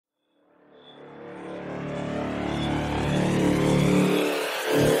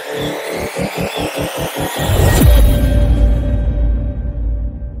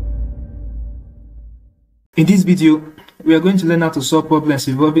In this video, we are going to learn how to solve problems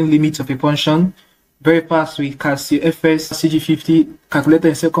involving limits of a function very fast with Casio Fx-Cg50 calculator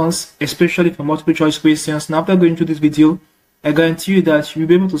in seconds, especially for multiple choice questions. Now, after going through this video, I guarantee you that you'll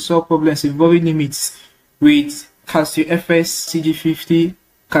be able to solve problems involving limits with Casio Fx-Cg50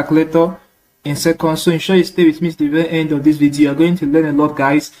 calculator in seconds. So ensure you stay with me to the very end of this video. You're going to learn a lot,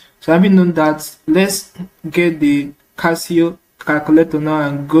 guys. So having known that, let's get the Casio calculator now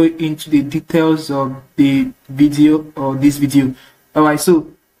and go into the details of the video or this video. Alright,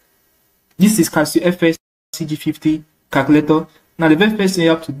 so this is Casio Fx-Cg50 calculator. Now the very first thing you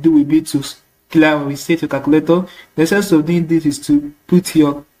have to do will be to clear or reset your calculator. The sense of doing this is to put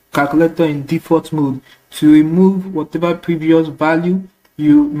your calculator in default mode to remove whatever previous value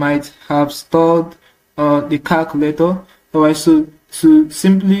you might have stored the calculator. Alright, so to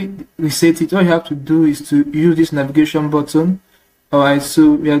simply reset it, all you have to do is to use this navigation button. Alright,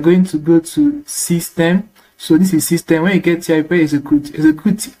 so we are going to go to system. So this is system. When you get here, you press execute.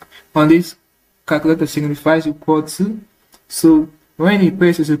 Execute on this calculator signifies equal to. So when you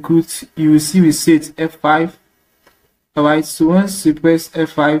press execute, you will see reset F5. Alright, so once you press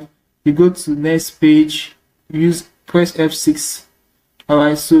F5, you go to next page, press F6.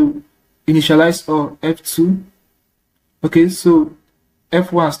 Alright, so initialize or F2. Okay, so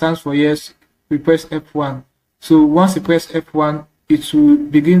F1 stands for yes, we press F1. So once you press F1, it will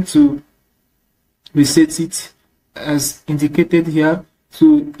begin to reset it as indicated here.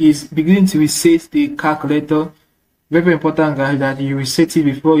 So it's beginning to reset the calculator. Very important, guys, that you reset it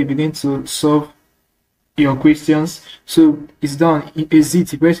before you begin to solve your questions. So it's done.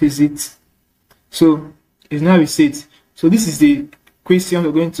 Exit, you press exit. So it's now reset. So this is the question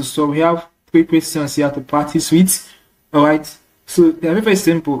we're going to solve. We have 3 questions here to practice with. Alright, so they are very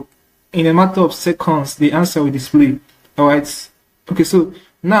simple. In a matter of seconds, the answer will display. Alright, okay, so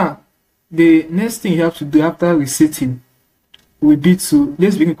now the next thing you have to do after resetting will be to,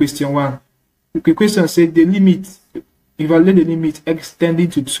 let's begin question 1. The question said the limit, evaluate the limit extending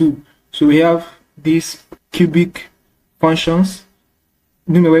to 2. So we have these cubic functions,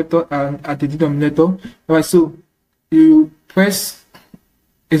 numerator and at the denominator. Alright, so you press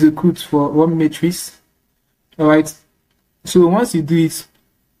execute for one matrix. Alright, so once you do it,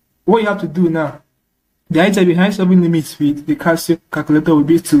 what you have to do now, the idea behind solving limits with the Casio calculator will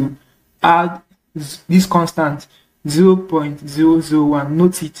be to add this constant 0.001,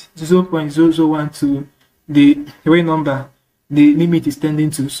 note it, 0.001 to the real number the limit is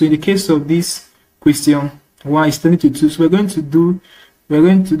tending to. So in the case of this question, 1 is tending to 2, so we're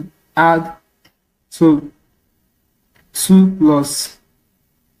going to add, so 2 plus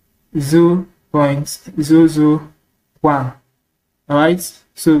 0.001. Alright,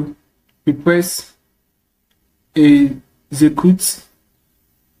 so we press execute.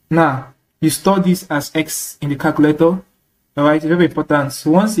 Now you store this as x in the calculator. Alright, very important.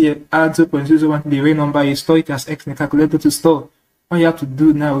 So once you add 0.001 to the real number, you store it as x in the calculator. To store, all you have to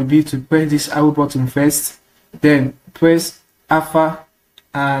do now will be to press this arrow button first, then press alpha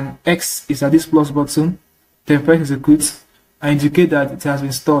and x is at this plus button, then press execute and indicate that it has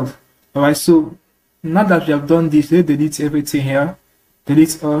been stored. Alright, so now that we have done this, let's delete everything here.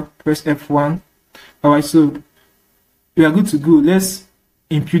 Delete all, press F1. Alright, so we are good to go. Let's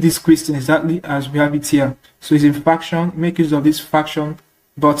impute this question exactly as we have it here. So it's in fraction. Make use of this fraction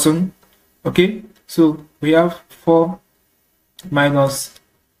button. Okay, so we have 4 minus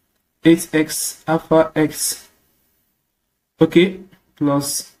 8x alpha x, okay,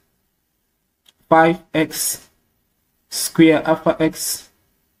 plus 5x square alpha x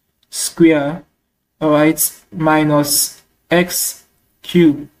square, alright, minus x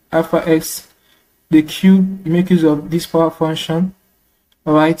cube alpha x, the cube, you make use of this power function,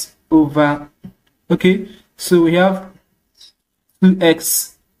 alright, over, okay, so we have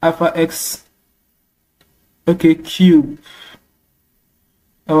 2x alpha x, okay, cube,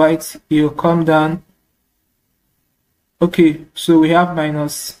 alright, it will come down, okay, so we have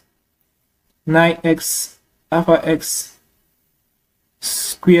minus 9x alpha x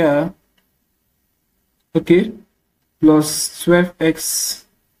square, okay, plus 12x,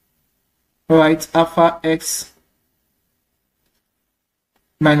 alright, alpha x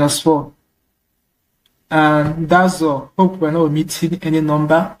minus 4. And that's all. Hope we're not omitting any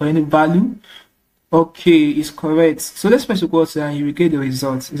number or any value. Okay, it's correct. So let's press equal to and you will get the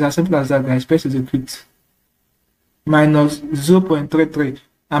result. It's as simple as that, guys. Press execute. Minus 0.33.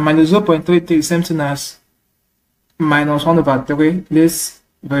 And minus 0.33 is same thing as minus 1 over 3. Let's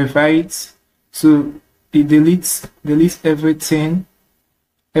verify it. So it deletes everything.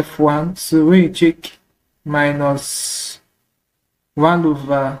 F1. So when you check minus 1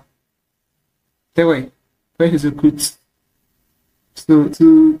 over 3, press execute. So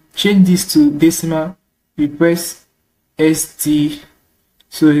to change this to decimal, we press ST.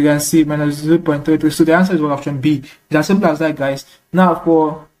 So you can see minus 0.33. So the answer is option B. It's as simple as that, guys. Now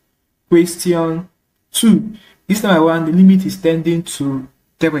for question 2, this time I want the limit is tending to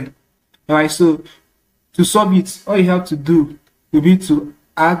 3. Alright, so to solve it, all you have to do will be to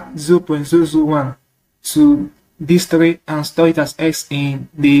add 0.001 to this 3 and store it as x in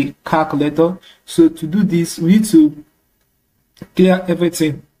the calculator. So to do this, we need to clear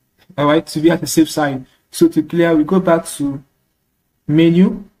everything, alright, to be at the safe side. So to clear, we go back to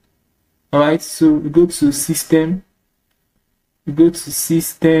menu, alright, so we go to system,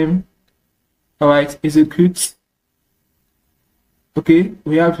 alright, execute. Okay,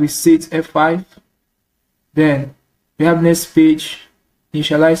 we have reset F5, then we have next page,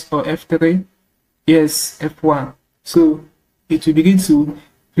 initialize or F3, yes, F1. So it will begin to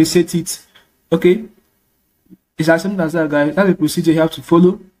reset it. Okay, it's as simple as that, guys. That's the procedure you have to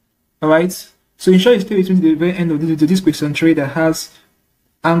follow. Alright, so ensure you stay with me to the very end of this video. This question 3 that has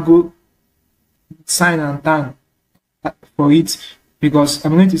angle, sine and tan for it, because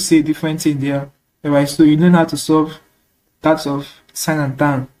I'm going to say different thing there. Alright, so you learn how to solve that of sine and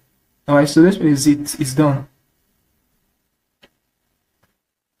tan. Alright, so let's press it. It's done.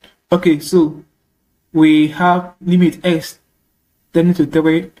 Okay, so we have limit x tending to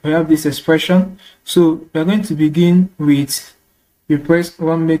 3. We have this expression. So we are going to begin with, we press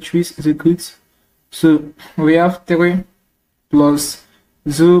one matrix, execute. So we have 3 plus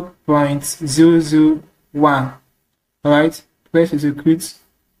 0.001. Alright, press execute.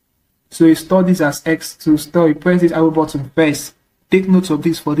 So you store this as x. To store, you press this arrow button first. Take note of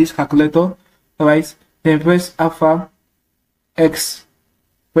this for this calculator. Alright, then press alpha x.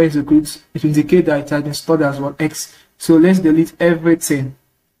 Press execute. It will indicate that it has been stored as what, x. So let's delete everything.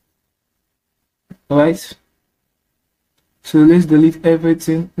 Alright, so let's delete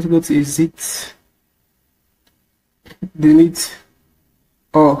everything. Let's go to exit, delete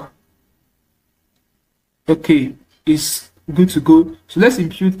all. Okay, it's good to go. So let's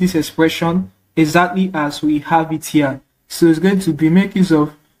impute this expression exactly as we have it here. So it's going to be make use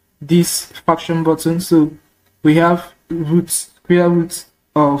of this fraction button. So we have square root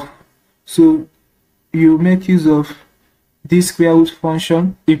of, so you make use of this square root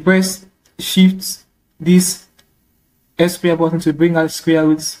function. You press shift this s square button to bring out square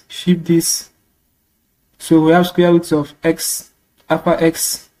roots, shift this. So we have square roots of x, alpha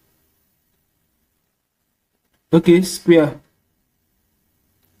x, okay, square.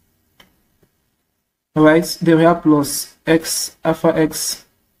 Alright, then we have plus x, alpha x,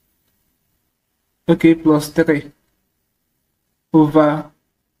 okay, plus 3 over,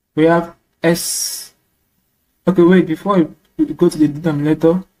 we have s. Okay, wait, before we go to the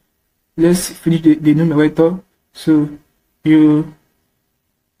denominator, let's finish the numerator. So you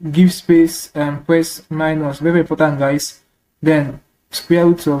give space and press minus, very important, guys. Then square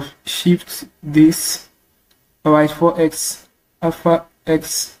root of shift this. Alright, 4x alpha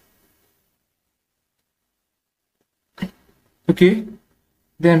x, okay,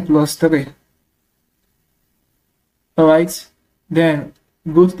 then plus 3. Alright, then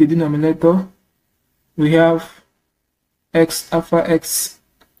go to the denominator. We have x alpha x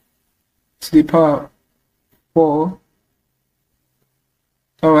to the power 4,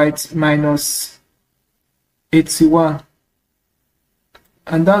 alright, minus 81,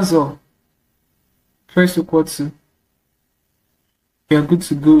 and that's all. Press equal to, we are good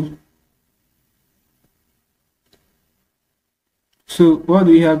to go. So what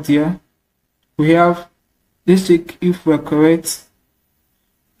do we have there? We have, let's check if we're correct.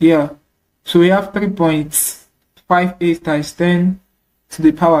 Yeah, so we have 3.58 times 10 to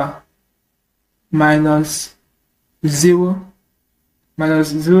the power minus 0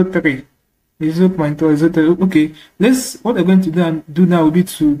 minus 0.3 is 0.3. Okay, what we're going to do now will be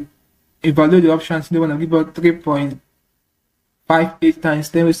to evaluate the options. They want to give out 3.58 times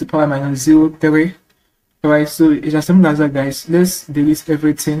 10 raised to the power minus 0.3. Alright, so it's as simple as that, guys. Let's delete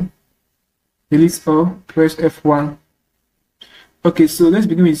everything. Delete all, press F1. Okay, so let's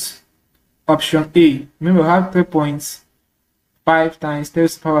begin with option A. Remember, we have 3.5 times 10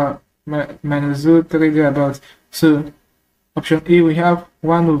 raised to the power minus 0.3 thereabouts. So option A, we have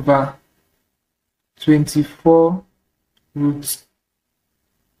 1 over 24 root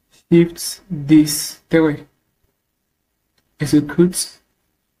shift this 3. Execute.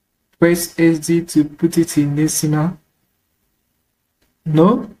 Press SD to put it in decimal.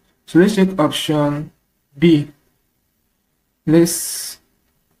 No. So let's check option B. Let's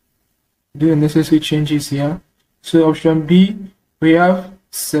do the necessary changes here. So option B, we have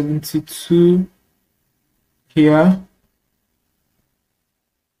 72 here,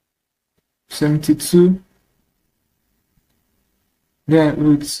 72, then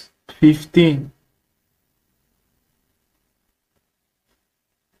root 15.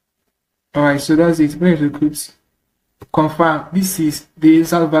 Alright, so that's it. Where is the root? Confirm. This is the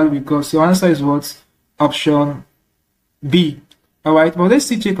exact value because your answer is what? Option B. Alright, but let's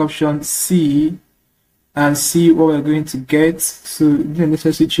still check option C and see what we're going to get. So the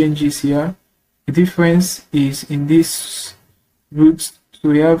necessary changes here. The difference is in this root. So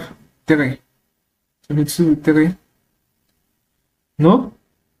we have 3. 22, 3. No?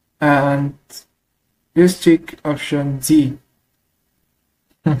 And let's check option D.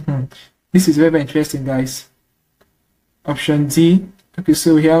 This is very, very interesting, guys. Option D. Okay,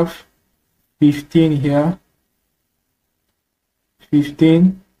 so we have 15 here.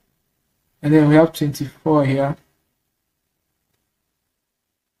 15. And then we have 24 here.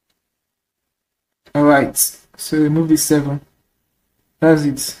 Alright, so remove the 7. That's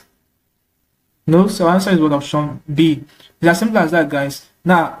it. No, so answer is what? Option B. It's as simple as that, guys.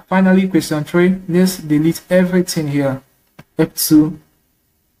 Now, finally, question 3. Let's delete everything here. F2.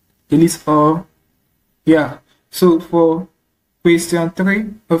 Delete all. Yeah. So for question 3,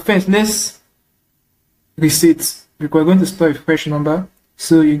 but first let's reset because we're going to store a fresh number.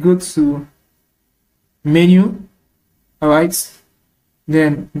 So you go to menu, alright,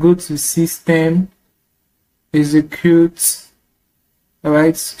 then go to system, execute,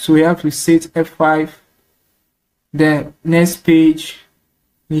 alright. So we have to set F5, then next page,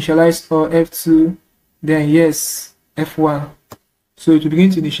 initialize all F2, then yes, F1. So it will begin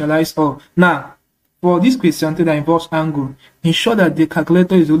to initialize all. Now, for this question that involves angle, ensure that the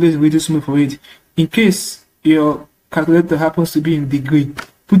calculator is always in reduced mode for it. In case your calculator happens to be in degree,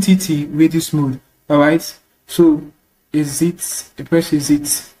 put it in reduced mode. Alright, so exit, press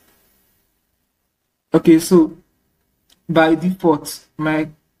exit. Okay, so by default, my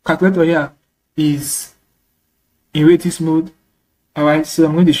calculator here is in reduced mode. Alright, so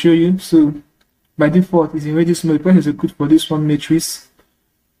I'm going to show you. So by default is in reduced mode. Press execute for this one matrix.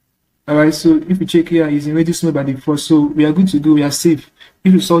 Alright, so if you check here, is in reduced mode by default. So we are good to go, we are safe.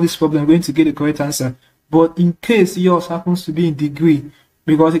 If you solve this problem, we're going to get the correct answer. But in case yours happens to be in degree,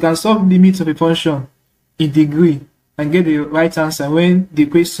 because you can solve limits of a function in degree and get the right answer when the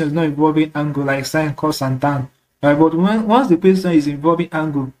question is not involving angle like sine, cos, and tan. Right? But once the question is involving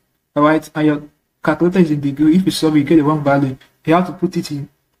angle, alright, and your calculator is in degree, if you solve it, you get the wrong value, you have to put it in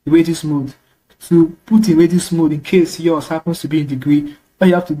reduced mode. To put in reduced mode in case yours happens to be in degree, all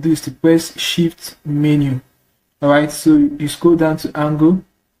you have to do is to press shift menu. Alright, so you scroll down to angle.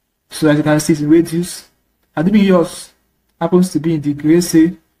 So as you can see, it's reduced. And if yours happens to be in degree, let's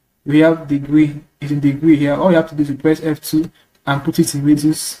say we have degree, is in degree here. All you have to do is to press F2 and put it in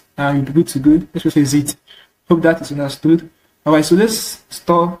reduce, and you'll be good to go. Let's just exit. Hope that is understood. Alright, so let's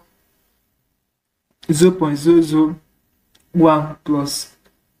store 0.001 plus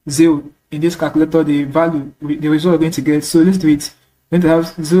 0 in this calculator, the value, the result we're going to get. So let's do it. We're going to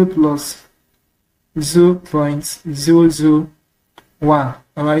have 0 plus 0.001.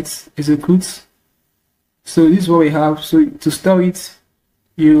 Alright, execute. So this is what we have. So to store it,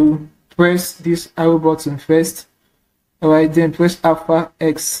 you press this arrow button first. Alright, then press alpha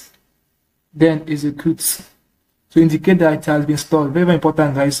X, then execute. So indicate that it has been stored. Very, very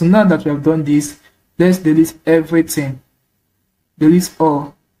important, guys. So now that we have done this, let's delete everything. Delete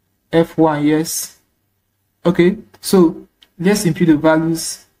all. F1, yes. Okay, so let's impute the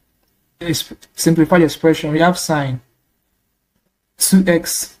values. Simplify the expression. We have sine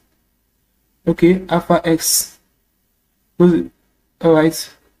 2x. Okay, alpha x.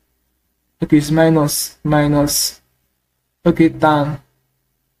 Alright. Okay, it's minus. Okay, tan.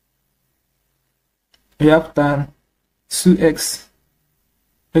 We have tan 2x.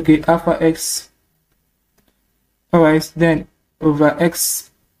 Okay, alpha x. Alright, then over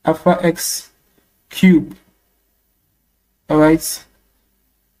x, alpha x cube. Alright,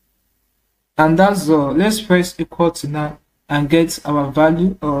 and that's all. Let's press equal to now and get our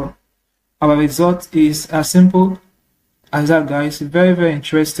value, or our result is as simple as that, guys. Very, very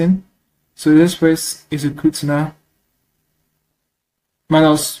interesting. So let's press execute now.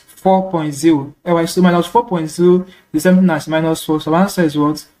 Minus 4.0. Alright, so minus 4.0 is the same thing as minus 4. So answer is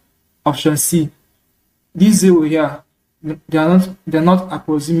what? Option C. This 0 here, they're not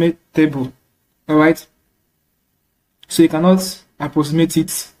approximatable. Alright, so you cannot approximate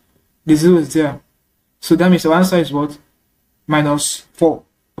it. The 0 is there, so that means the answer is what? Minus 4.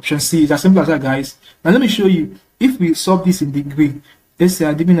 Option C. Is as simple as that, guys. Now let me show you. If we solve this in degree, let's say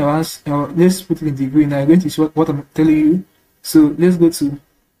I'm giving our answer, let's put it in degree. Now you're going to see what I'm telling you. So let's go to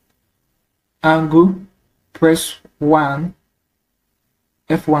angle, press F1,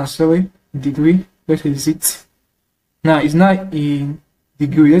 sorry, degree, press exit. Now it's not in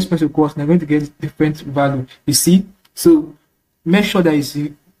degree. Let's press equals. Now I'm going to get different value. You see, so make sure that it's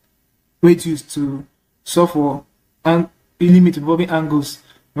reduced to solve for and limit involving angles.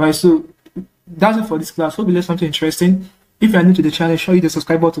 Right, so that's it for this class. Hope you learned something interesting. If you are new to the channel, show you the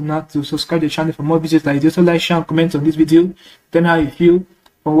subscribe button now to subscribe to the channel for more videos like this. So like, share, and comment on this video. Tell me how you feel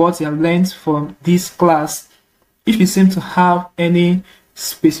from what you have learned from this class. If you seem to have any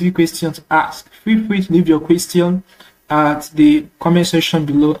specific questions to ask, feel free to leave your question at the comment section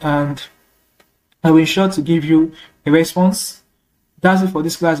below, and I will ensure to give you a response. That's it for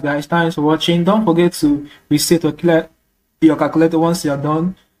this class, guys. Thanks for watching. Don't forget to reset or clear your calculator once you are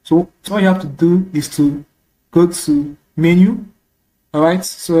done. So all you have to do is to go to menu. All right,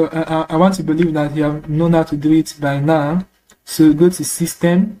 so I want to believe that you have known how to do it by now. So go to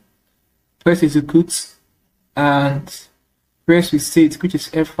system, press execute, and press reset, which is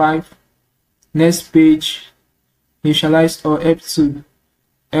F5. Next page, initialize, or F2,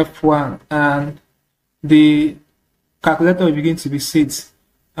 F1, and the calculator will begin to be set,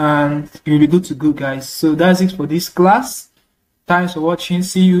 and you'll be good to go, guys. So that's it for this class. Thanks for watching.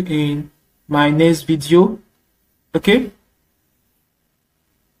 See you in my next video. Okay,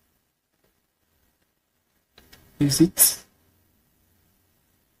 is it?